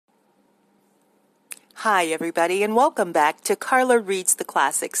Hi, everybody, and welcome back to Carla Reads the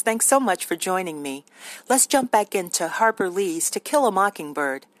Classics. Thanks so much for joining me. Let's jump back into Harper Lee's To Kill a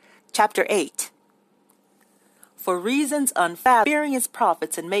Mockingbird, Chapter 8. For reasons experienced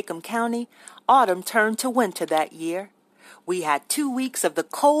prophets in Macomb County, autumn turned to winter that year. We had 2 weeks of the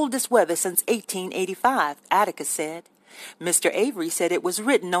coldest weather since 1885, Atticus said. Mr. Avery said it was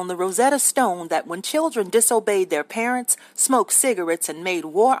written on the Rosetta Stone that when children disobeyed their parents, smoked cigarettes, and made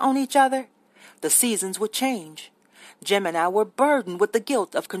war on each other, the seasons would change. Jim and I were burdened with the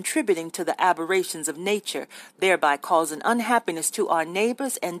guilt of contributing to the aberrations of nature, thereby causing unhappiness to our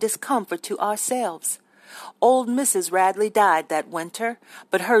neighbors and discomfort to ourselves. Old Mrs. Radley died that winter,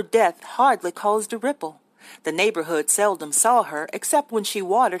 but her death hardly caused a ripple. The neighborhood seldom saw her except when she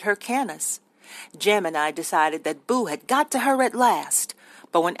watered her cannas. Jim and I decided that Boo had got to her at last,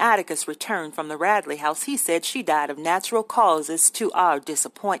 but when Atticus returned from the Radley house, he said she died of natural causes to our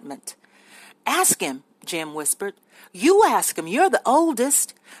disappointment. "Ask him," Jim whispered. "You ask him. You're the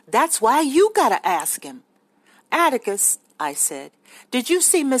oldest. That's why you gotta ask him." "Atticus," I said, "did you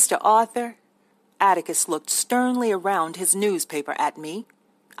see Mr. Arthur?" Atticus looked sternly around his newspaper at me.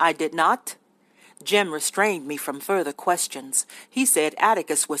 "I did not." Jim restrained me from further questions. He said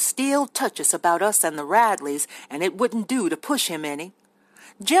Atticus was still touchious about us and the Radleys, and it wouldn't do to push him any.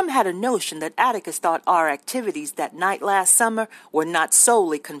 Jim had a notion that Atticus thought our activities that night last summer were not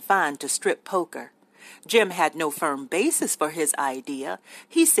solely confined to strip poker. Jim had no firm basis for his idea.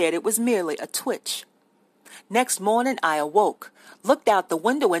 He said it was merely a twitch. Next morning I awoke, looked out the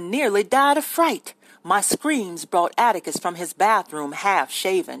window, and nearly died of fright. My screams brought Atticus from his bathroom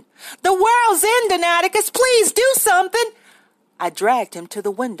half-shaven. "The world's ending, Atticus! Please do something!" I dragged him to the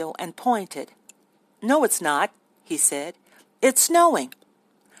window and pointed. "No, it's not," he said. "It's snowing."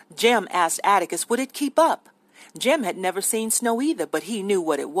 Jim asked Atticus would it keep up. Jim had never seen snow either, but he knew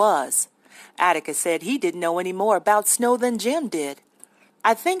what it was. Atticus said he didn't know any more about snow than Jim did.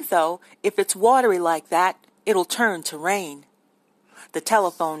 "I think, though, if it's watery like that, it'll turn to rain." The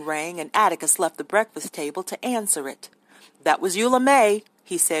telephone rang, and Atticus left the breakfast table to answer it. "That was Eula May,"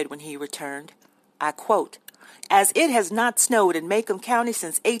 he said when he returned. I quote, "As it has not snowed in Macomb County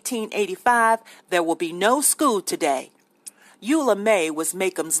since 1885, there will be no school today." Eula May was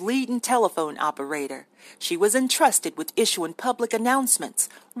Macomb's leading telephone operator. She was entrusted with issuing public announcements,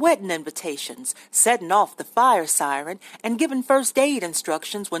 wedding invitations, setting off the fire siren, and giving first aid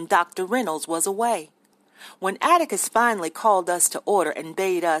instructions when Dr. Reynolds was away. When Atticus finally called us to order and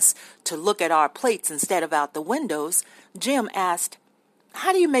bade us to look at our plates instead of out the windows, Jim asked,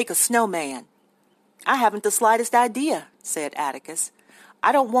 "How do you make a snowman?" "I haven't the slightest idea," said Atticus.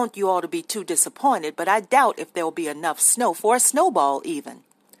 "I don't want you all to be too disappointed, but I doubt if there'll be enough snow for a snowball even."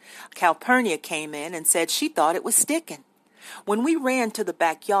 Calpurnia came in and said she thought it was sticking. When we ran to the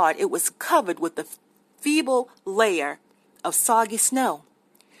backyard, it was covered with a feeble layer of soggy snow.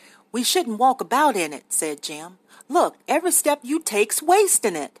 "We shouldn't walk about in it," said Jim. "Look, every step you take's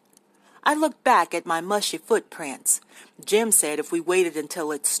wasting it." I looked back at my mushy footprints. Jim said if we waited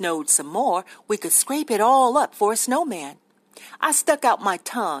until it snowed some more, we could scrape it all up for a snowman. I stuck out my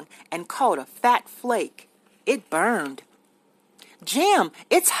tongue and caught a fat flake. It burned. "Jim,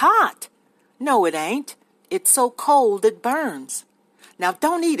 it's hot." "No, it ain't. It's so cold it burns." "Now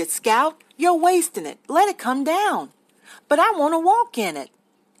don't eat it, Scout. You're wasting it. Let it come down." "But I want to walk in it."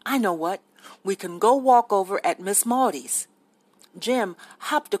 "I know what. We can go walk over at Miss Maudie's." Jim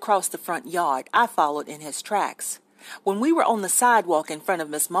hopped across the front yard. I followed in his tracks. When we were on the sidewalk in front of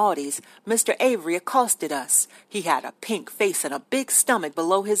Miss Maudie's, Mr. Avery accosted us. He had a pink face and a big stomach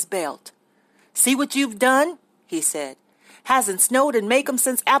below his belt. "See what you've done?" he said. "Hasn't snowed in Macomb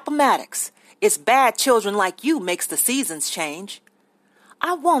since Appomattox. It's bad children like you makes the seasons change."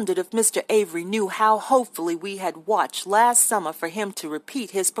 I wondered if Mr. Avery knew how hopefully we had watched last summer for him to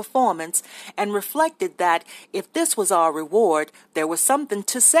repeat his performance, and reflected that if this was our reward, there was something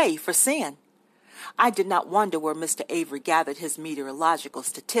to say for sin. I did not wonder where Mr. Avery gathered his meteorological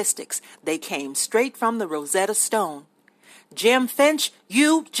statistics. They came straight from the Rosetta Stone. "Jim Finch,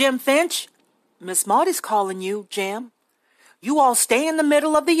 you, Jim Finch." "Miss Maudie's calling you, Jim." "You all stay in the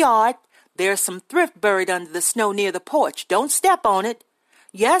middle of the yard. There's some thrift buried under the snow near the porch. Don't step on it."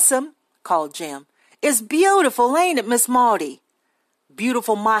 "Yes'm," called Jim. "It's beautiful, ain't it, Miss Maudie?"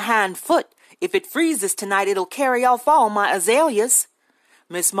 "Beautiful my hind foot. If it freezes tonight, it'll carry off all my azaleas."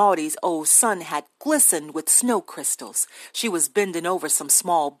 Miss Maudie's old sun hat glistened with snow crystals. She was bending over some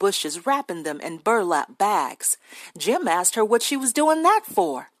small bushes, wrapping them in burlap bags. Jim asked her what she was doing that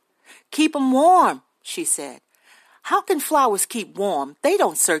for. "Keep 'em warm," she said. "How can flowers keep warm? They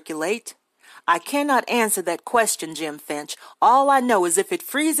don't circulate." I cannot answer that question, Jim Finch. All I know is if it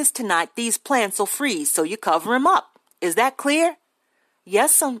freezes tonight, these plants'll freeze, so you cover 'em up. Is that clear?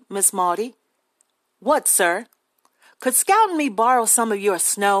 Yes'm, Miss Maudie. What, sir? Could Scout and me borrow some of your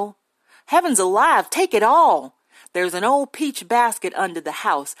snow? Heavens alive, take it all. There's an old peach basket under the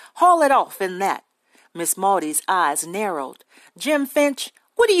house. Haul it off in that. Miss Maudie's eyes narrowed. Jim Finch,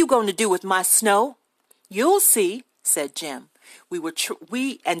 what are you going to do with my snow? You'll see, said Jim.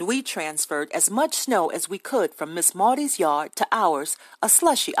 We transferred as much snow as we could from Miss Maudie's yard to ours, a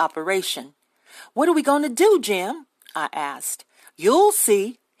slushy operation. What are we going to do, Jim? I asked. You'll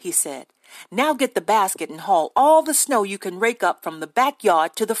see, he said. Now get the basket and haul all the snow you can rake up from the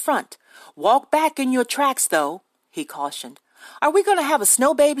backyard to the front. Walk back in your tracks, though, he cautioned. Are we going to have a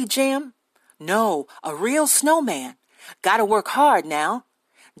snow baby, Jim? No, a real snowman. Gotta work hard now.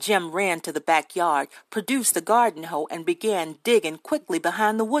 Jim ran to the backyard, produced the garden hoe, and began digging quickly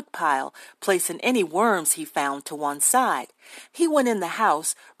behind the woodpile, placing any worms he found to one side. He went in the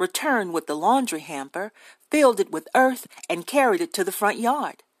house, returned with the laundry hamper, filled it with earth, and carried it to the front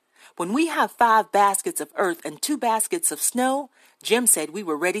yard. When we have 5 baskets of earth and 2 baskets of snow, Jim said we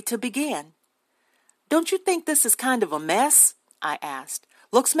were ready to begin. Don't you think this is kind of a mess? I asked.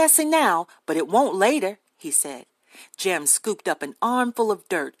 Looks messy now, but it won't later, he said. Jim scooped up an armful of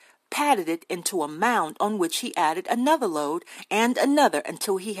dirt, patted it into a mound on which he added another load and another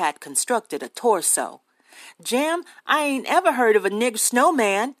until he had constructed a torso. Jim, I ain't ever heard of a nigger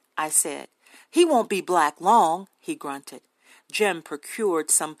snowman, I said. He won't be black long, he grunted. Jim procured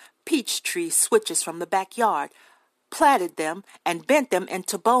some peach tree switches from the backyard, plaited them, and bent them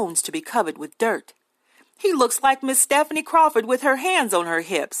into bones to be covered with dirt. He looks like Miss Stephanie Crawford with her hands on her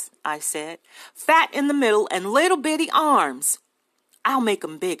hips, I said. Fat in the middle and little bitty arms. I'll make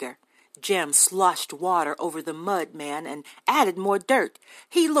 'em bigger. Jim sloshed water over the mud man and added more dirt.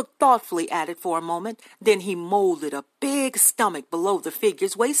 He looked thoughtfully at it for a moment, then he molded a big stomach below the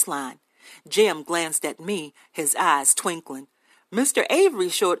figure's waistline. Jim glanced at me, his eyes twinkling. Mr.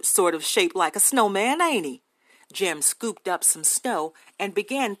 Avery's sort of shaped like a snowman, ain't he? Jim scooped up some snow and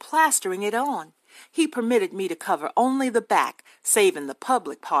began plastering it on. He permitted me to cover only the back, saving the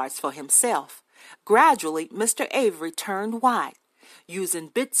public parts for himself. Gradually, Mr. Avery turned white. Using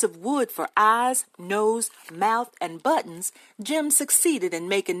bits of wood for eyes, nose, mouth, and buttons, Jim succeeded in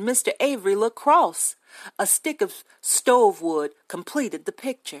making Mr. Avery look cross. A stick of stove wood completed the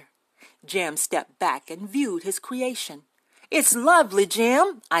picture. Jim stepped back and viewed his creation. It's lovely,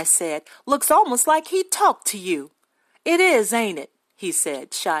 Jim, I said. Looks almost like he talked to you. It is, ain't it? He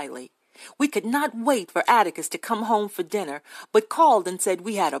said shyly. We could not wait for Atticus to come home for dinner, but called and said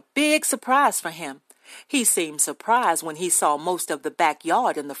we had a big surprise for him. He seemed surprised when he saw most of the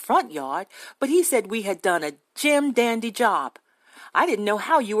backyard and the front yard, but he said we had done a Jim-dandy job. I didn't know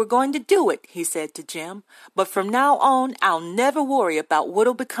how you were going to do it, he said to Jim, but from now on I'll never worry about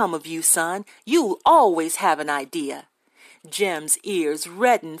what'll become of you, son. You'll always have an idea. Jim's ears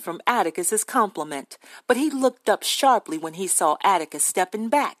reddened from Atticus's compliment, but he looked up sharply when he saw Atticus stepping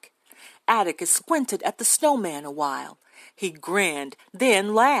back. Atticus squinted at the snowman a while. He grinned,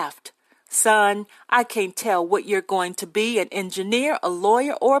 then laughed. Son, I can't tell what you're going to be, an engineer, a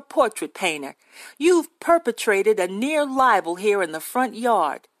lawyer, or a portrait painter. You've perpetrated a near libel here in the front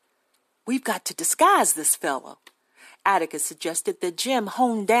yard. We've got to disguise this fellow. Atticus suggested that Jim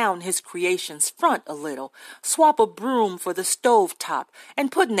hone down his creation's front a little, swap a broom for the stove top,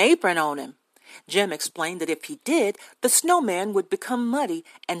 and put an apron on him. Jim explained that if he did, the snowman would become muddy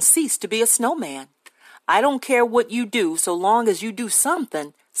and cease to be a snowman. I don't care what you do so long as you do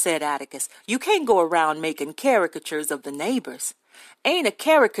something, said Atticus. You can't go around making caricatures of the neighbors. Ain't a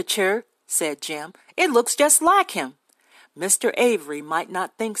caricature, said Jim. It looks just like him. Mr. Avery might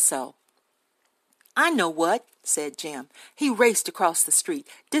not think so. I know what, said Jim. He raced across the street,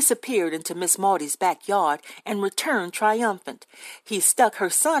 disappeared into Miss Maudie's backyard, and returned triumphant. He stuck her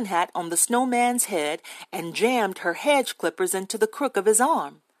sun hat on the snowman's head and jammed her hedge clippers into the crook of his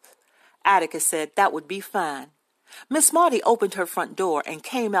arm. Atticus said that would be fine. Miss Maudie opened her front door and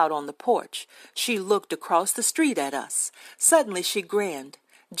came out on the porch. She looked across the street at us. Suddenly she grinned.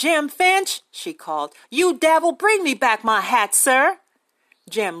 Jim Finch, she called. You devil, bring me back my hat, sir.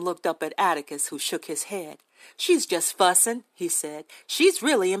 Jim looked up at Atticus, who shook his head. She's just fussing, he said. She's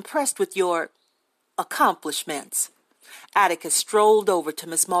really impressed with your accomplishments. Atticus strolled over to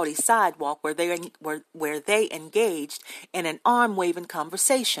Miss Maudie's sidewalk where they engaged in an arm-waving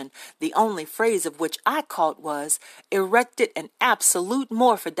conversation, the only phrase of which I caught was, erected an absolute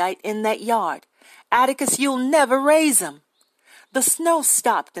morphodite in that yard. Atticus, you'll never raise him. The snow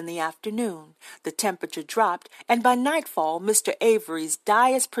stopped in the afternoon. The temperature dropped, and by nightfall Mr. Avery's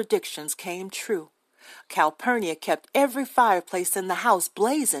direst predictions came true. Calpurnia kept every fireplace in the house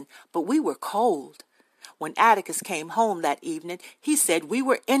blazing, but we were cold. When Atticus came home that evening, he said we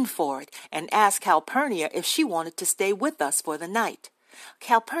were in for it and asked Calpurnia if she wanted to stay with us for the night.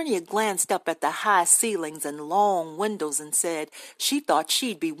 Calpurnia glanced up at the high ceilings and long windows and said she thought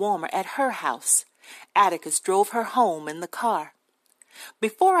she'd be warmer at her house. Atticus drove her home in the car.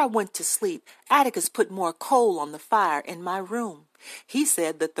 Before I went to sleep, Atticus put more coal on the fire in my room. He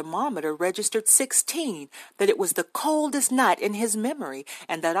said the thermometer registered 16, that it was the coldest night in his memory,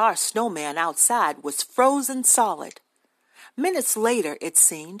 and that our snowman outside was frozen solid. Minutes later, it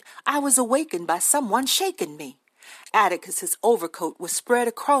seemed, I was awakened by someone shaking me. Atticus's overcoat was spread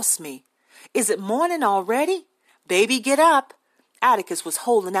across me. "Is it morning already? Baby, get up." Atticus was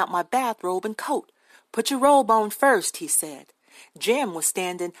holding out my bathrobe and coat. "Put your robe on first," he said. Jem was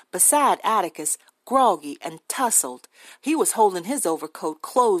standing beside Atticus, groggy and tousled. He was holding his overcoat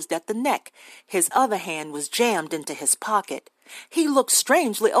closed at the neck. His other hand was jammed into his pocket. He looked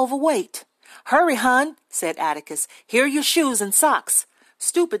strangely overweight. "Hurry, hon," said Atticus. "Here are your shoes and socks."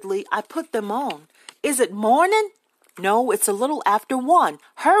 Stupidly, I put them on. "Is it morning?" "No, it's a little after 1.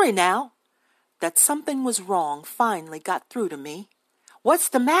 Hurry now." That something was wrong finally got through to me. "What's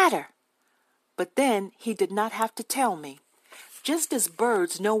the matter?" But then he did not have to tell me. Just as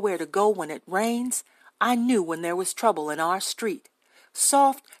birds know where to go when it rains, I knew when there was trouble in our street.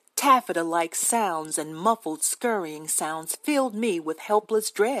 Soft, taffeta-like sounds and muffled scurrying sounds filled me with helpless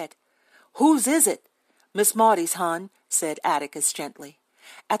dread. "Whose is it?" "Miss Maudie's, hon," said Atticus gently.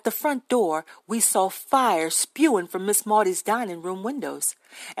 At the front door, we saw fire spewing from Miss Maudie's dining room windows.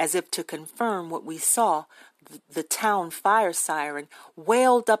 As if to confirm what we saw, the town fire siren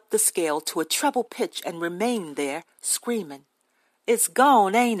wailed up the scale to a treble pitch and remained there, screaming. "It's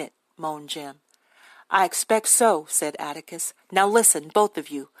gone, ain't it?" moaned Jem. "I expect so," said Atticus. "Now listen, both of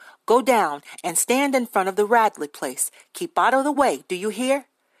you. Go down and stand in front of the Radley place. Keep out of the way, do you hear?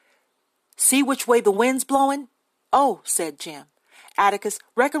 See which way the wind's blowing?" "Oh," said Jem. "Atticus,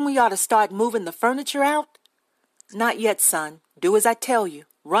 reckon we ought to start moving the furniture out?" "Not yet, son. Do as I tell you.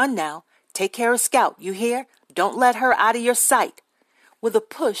 Run now. Take care of Scout, you hear? Don't let her out of your sight." With a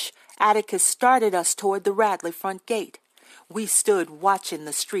push, Atticus started us toward the Radley front gate. We stood watching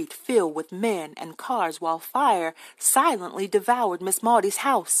the street fill with men and cars while fire silently devoured Miss Maudie's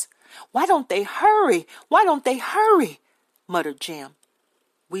house. "Why don't they hurry? Why don't they hurry?" muttered Jem.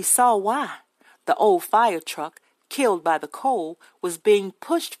 We saw why. The old fire truck, killed by the coal, was being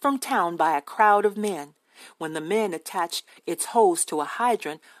pushed from town by a crowd of men. When the men attached its hose to a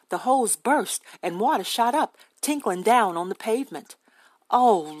hydrant, the hose burst and water shot up, tinkling down on the pavement.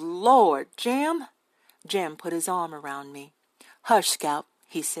 "Oh, Lord, Jem!" Jem put his arm around me. "Hush, Scout,"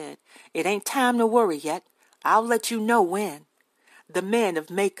 he said. "It ain't time to worry yet. I'll let you know when." The men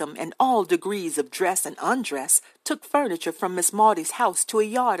of Macomb, in all degrees of dress and undress, took furniture from Miss Maudie's house to a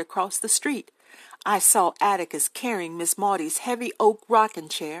yard across the street. I saw Atticus carrying Miss Maudie's heavy oak rocking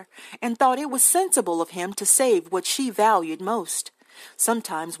chair, and thought it was sensible of him to save what she valued most.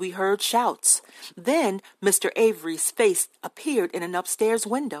 Sometimes we heard shouts. Then Mr. Avery's face appeared in an upstairs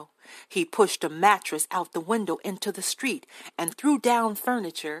window. He pushed a mattress out the window into the street and threw down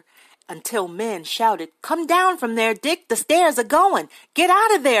furniture until men shouted, "Come down from there, Dick, the stairs are going. Get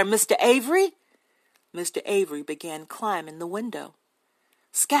out of there, Mr. Avery." Mr. Avery began climbing the window.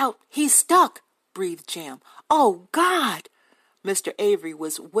 "Scout, he's stuck," breathed Jem. "Oh, God!" Mr. Avery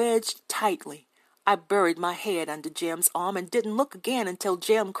was wedged tightly. I buried my head under Jem's arm and didn't look again until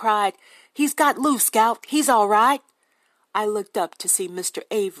Jem cried, "He's got loose, Scout. He's all right." I looked up to see Mr.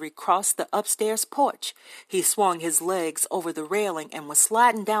 Avery cross the upstairs porch. He swung his legs over the railing and was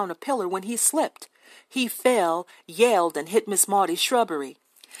sliding down a pillar when he slipped. He fell, yelled, and hit Miss Maudie's shrubbery.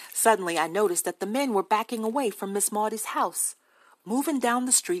 Suddenly I noticed that the men were backing away from Miss Maudie's house, moving down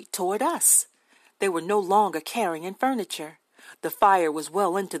the street toward us. They were no longer carrying furniture. The fire was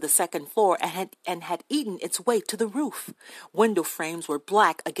well into the second floor and had eaten its way to the roof. Window frames were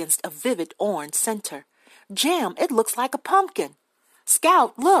black against a vivid orange center. "Jem, it looks like a pumpkin."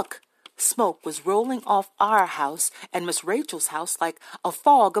 "Scout, look!" Smoke was rolling off our house and Miss Rachel's house like a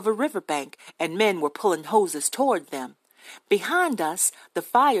fog of a riverbank, and men were pulling hoses toward them. Behind us, the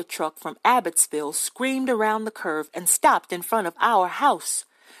fire truck from Abbotsville screamed around the curve and stopped in front of our house.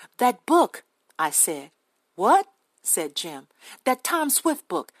 "That book," I said. "What?" said Jem. "That Tom Swift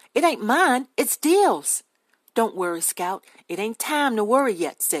book. It ain't mine, it's Dill's." "Don't worry, Scout. It ain't time to worry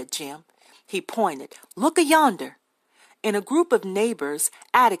yet," said Jem. He pointed. "Look a-yonder." In a group of neighbors,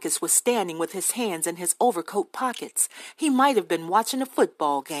 Atticus was standing with his hands in his overcoat pockets. He might have been watching a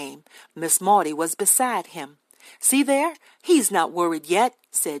football game. Miss Maudie was beside him. "See there? He's not worried yet,"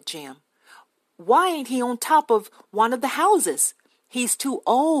 said Jim. "Why ain't he on top of one of the houses?" "He's too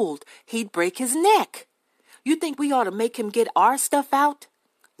old. He'd break his neck." "You think we ought to make him get our stuff out?"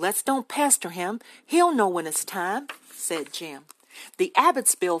 "Let's don't pester him. He'll know when it's time," said Jim. The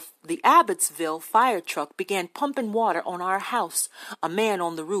Abbotsville fire truck began pumping water on our house. A man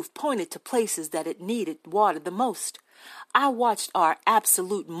on the roof pointed to places that it needed water the most. I watched our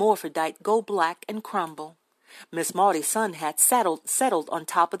absolute morphidite go black and crumble. Miss Maudie's sun hat settled on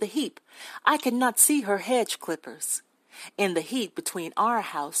top of the heap. I could not see her hedge clippers. In the heat between our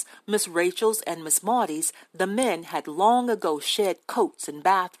house, Miss Rachel's and Miss Maudie's, the men had long ago shed coats and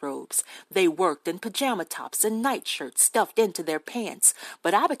bathrobes. They worked in pajama tops and nightshirts stuffed into their pants,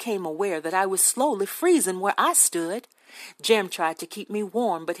 but I became aware that I was slowly freezing where I stood. Jim tried to keep me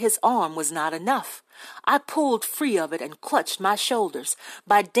warm, but his arm was not enough. I pulled free of it and clutched my shoulders.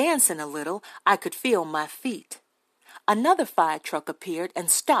 By dancing a little, I could feel my feet. Another fire truck appeared and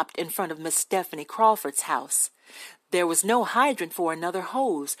stopped in front of Miss Stephanie Crawford's house. There was no hydrant for another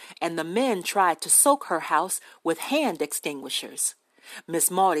hose, and the men tried to soak her house with hand extinguishers.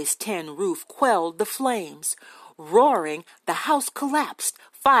 Miss Maudie's tin roof quelled the flames. Roaring, the house collapsed.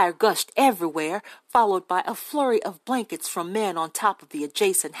 Fire gushed everywhere, followed by a flurry of blankets from men on top of the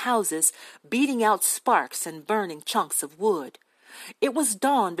adjacent houses, beating out sparks and burning chunks of wood. It was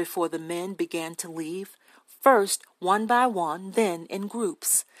dawn before the men began to leave. First, one by one, then in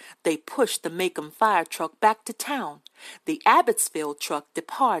groups. They pushed the Macomb fire truck back to town. The Abbotsville truck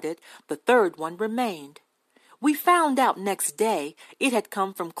departed. The third one remained. We found out next day it had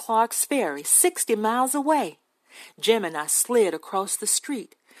come from Clark's Ferry, 60 miles away. Jim and I slid across the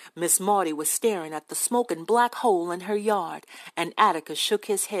street. Miss Maudie was staring at the smoking black hole in her yard, and Atticus shook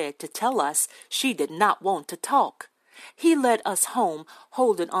his head to tell us she did not want to talk. He led us home,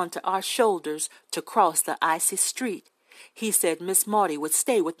 holding onto our shoulders to cross the icy street. He said Miss Maudie would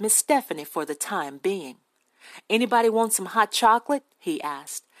stay with Miss Stephanie for the time being. "Anybody want some hot chocolate?" he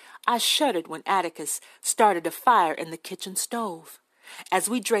asked. I shuddered when Atticus started a fire in the kitchen stove. As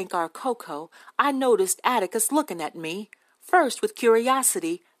we drank our cocoa, I noticed Atticus looking at me, first with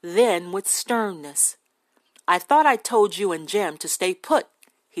curiosity, then with sternness. "I thought I told you and Jem to stay put,"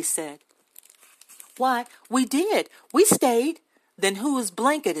 he said. "Why, we did. We stayed." "Then whose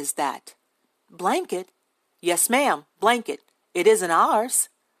blanket is that?" "Blanket?" "Yes, ma'am, blanket. It isn't ours."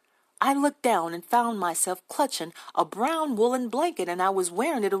 I looked down and found myself clutching a brown woolen blanket, and I was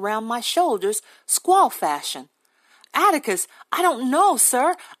wearing it around my shoulders, squaw fashion. "Atticus, I don't know,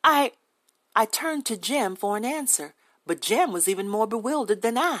 sir. I turned to Jem for an answer, but Jem was even more bewildered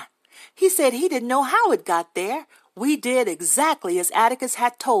than I. He said he didn't know how it got there. We did exactly as Atticus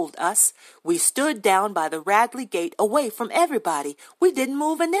had told us. We stood down by the Radley gate away from everybody. We didn't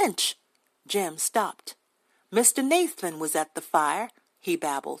move an inch. Jem stopped. "Mr. Nathan was at the fire," he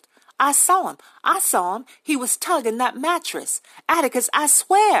babbled. I saw him. He was tugging that mattress. Atticus, I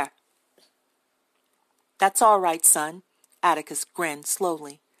swear." "That's all right, son." Atticus grinned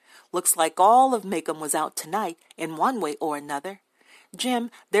slowly. "Looks like all of Macomb was out tonight, in one way or another.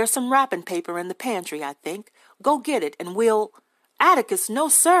 Jim, there's some wrapping paper in the pantry, I think. Go get it, and we'll—" "Atticus, no,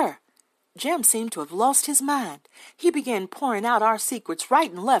 sir." Jim seemed to have lost his mind. He began pouring out our secrets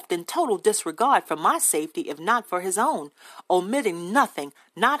right and left in total disregard for my safety, if not for his own, omitting nothing,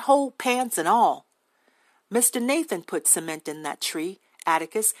 not whole pants and all. "Mr. Nathan put cement in that tree,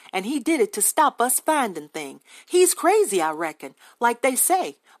 Atticus, and he did it to stop us finding thing. He's crazy, I reckon, like they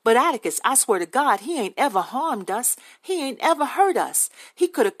say. But Atticus, I swear to God, he ain't ever harmed us. He ain't ever hurt us. He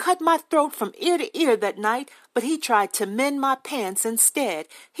could have cut my throat from ear to ear that night, but he tried to mend my pants instead.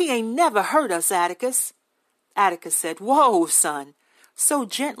 He ain't never hurt us, Atticus." Atticus said, "Whoa, son," so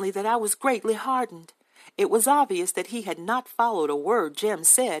gently that I was greatly heartened. It was obvious that he had not followed a word Jem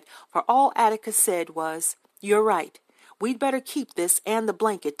said, for all Atticus said was, "You're right. We'd better keep this and the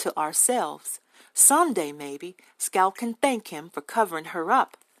blanket to ourselves. Someday, maybe, Scout can thank him for covering her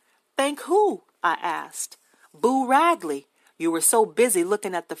up." "Thank who?" I asked. "Boo Radley. You were so busy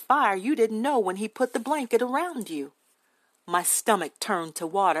looking at the fire you didn't know when he put the blanket around you." My stomach turned to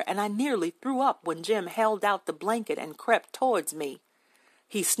water, and I nearly threw up when Jim held out the blanket and crept towards me.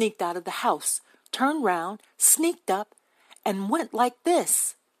 He sneaked out of the house, turned round, sneaked up, and went like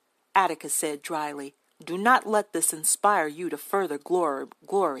this. Atticus said dryly, "Do not let this inspire you to further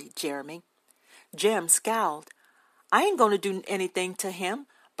glory, Jeremy." Jem scowled. "I ain't going to do anything to him,"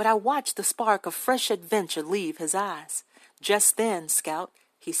 but I watched the spark of fresh adventure leave his eyes. "Just then, Scout,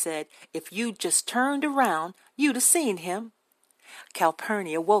 he said. If you'd just turned around, you'd have seen him.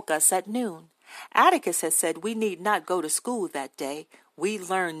 Calpurnia woke us at noon. Atticus had said we need not go to school that day. We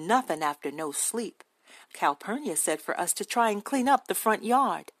learned nothing after no sleep. Calpurnia said for us to try and clean up the front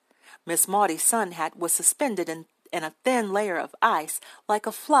yard. Miss Maudie's sun hat was suspended in a thin layer of ice like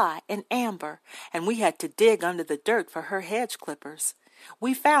a fly in amber, and we had to dig under the dirt for her hedge clippers.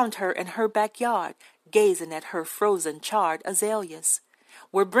 We found her in her backyard, gazing at her frozen charred azaleas.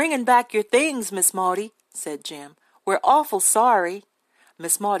 "We're bringing back your things, Miss Maudie," said Jim. "We're awful sorry."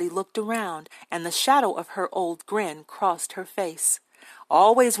 Miss Maudie looked around, and the shadow of her old grin crossed her face.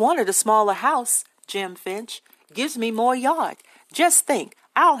 "Always wanted a smaller house, Jim Finch. Gives me more yard. Just think,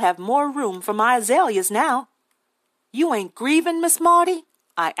 I'll have more room for my azaleas now." "You ain't grieving, Miss Maudie?"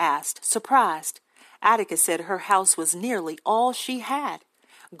 I asked, surprised. Atticus said her house was nearly all she had.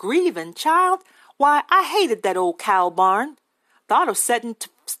 "Grieving, child? Why, I hated that old cow barn. Thought of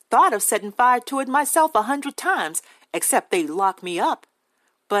setting fire to it myself 100 times, except they'd lock me up.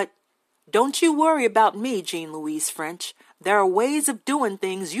 But don't you worry about me, Jean Louise French. There are ways of doing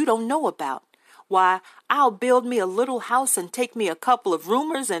things you don't know about. Why, I'll build me a little house and take me a couple of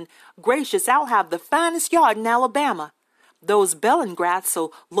roomers, and gracious, I'll have the finest yard in Alabama. Those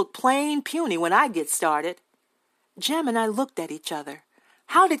Bellingraths'll look plain puny when I get started." Jem and I looked at each other.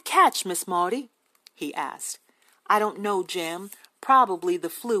 "How'd it catch, Miss Maudie?" he asked. "I don't know, Jem. Probably the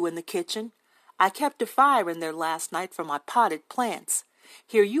flu in the kitchen. I kept a fire in there last night for my potted plants.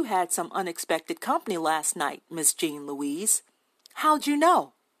 Hear you had some unexpected company last night, Miss Jean Louise." "How'd you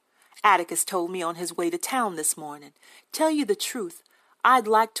know?" "Atticus told me on his way to town this morning. Tell you the truth, I'd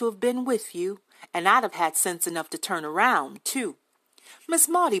like to have been with you, and I'd have had sense enough to turn around, too." Miss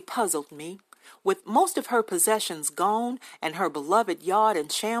Maudie puzzled me. With most of her possessions gone and her beloved yard in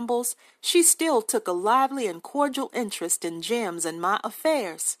shambles, she still took a lively and cordial interest in Jim's and my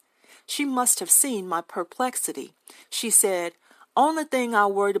affairs. She must have seen my perplexity. She said, "Only thing I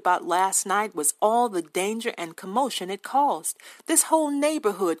worried about last night was all the danger and commotion it caused. This whole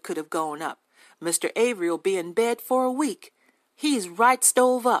neighborhood could have gone up. Mr. Avery'll be in bed for a week. He's right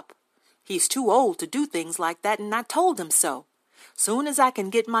stove up. He's too old to do things like that, and I told him so. Soon as I can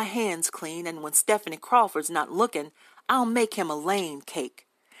get my hands clean, and when Stephanie Crawford's not looking, I'll make him a Lane cake.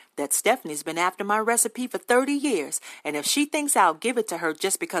 That Stephanie's been after my recipe for 30 years, and if she thinks I'll give it to her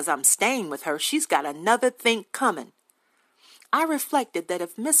just because I'm staying with her, she's got another think coming." I reflected that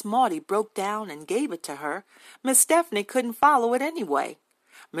if Miss Maudie broke down and gave it to her, Miss Stephanie couldn't follow it anyway.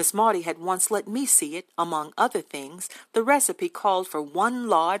 Miss Maudie had once let me see it. Among other things, the recipe called for 1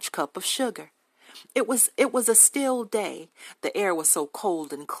 large cup of sugar. It was a still day. The air was so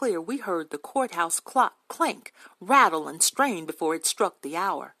cold and clear we heard the courthouse clock clank, rattle, and strain before it struck the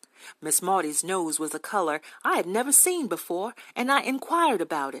hour. Miss Maudie's nose was a color I had never seen before, and I inquired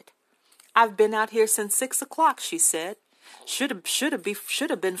about it. "I've been out here since 6 o'clock," she said. Should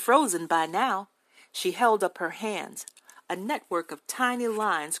have been frozen by now." She held up her hands. A network of tiny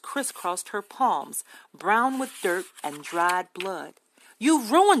lines crisscrossed her palms, brown with dirt and dried blood.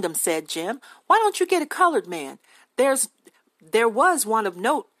 "You've ruined 'em," said Jim. "Why don't you get a colored man? There was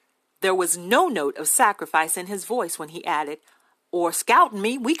no note of sacrifice in his voice when he added, 'Or scouting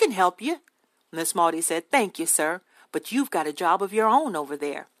me, we can help you.'" Miss Maudie said, "Thank you, sir, but you've got a job of your own over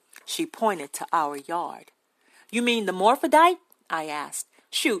there." She pointed to our yard. "You mean the morphodite?" I asked.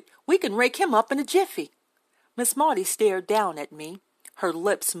 "Shoot, we can rake him up in a jiffy." Miss Maudie stared down at me, her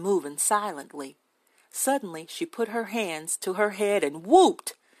lips moving silently. Suddenly she put her hands to her head and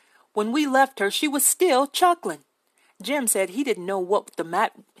whooped. When we left her, she was still chuckling. Jim said he didn't know what the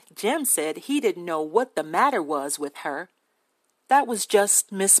matter was with her. That was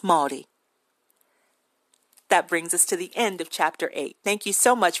just Miss Maudie. That brings us to the end of Chapter 8. Thank you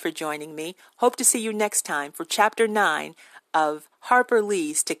so much for joining me. Hope to see you next time for Chapter 9 of Harper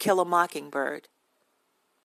Lee's To Kill a Mockingbird.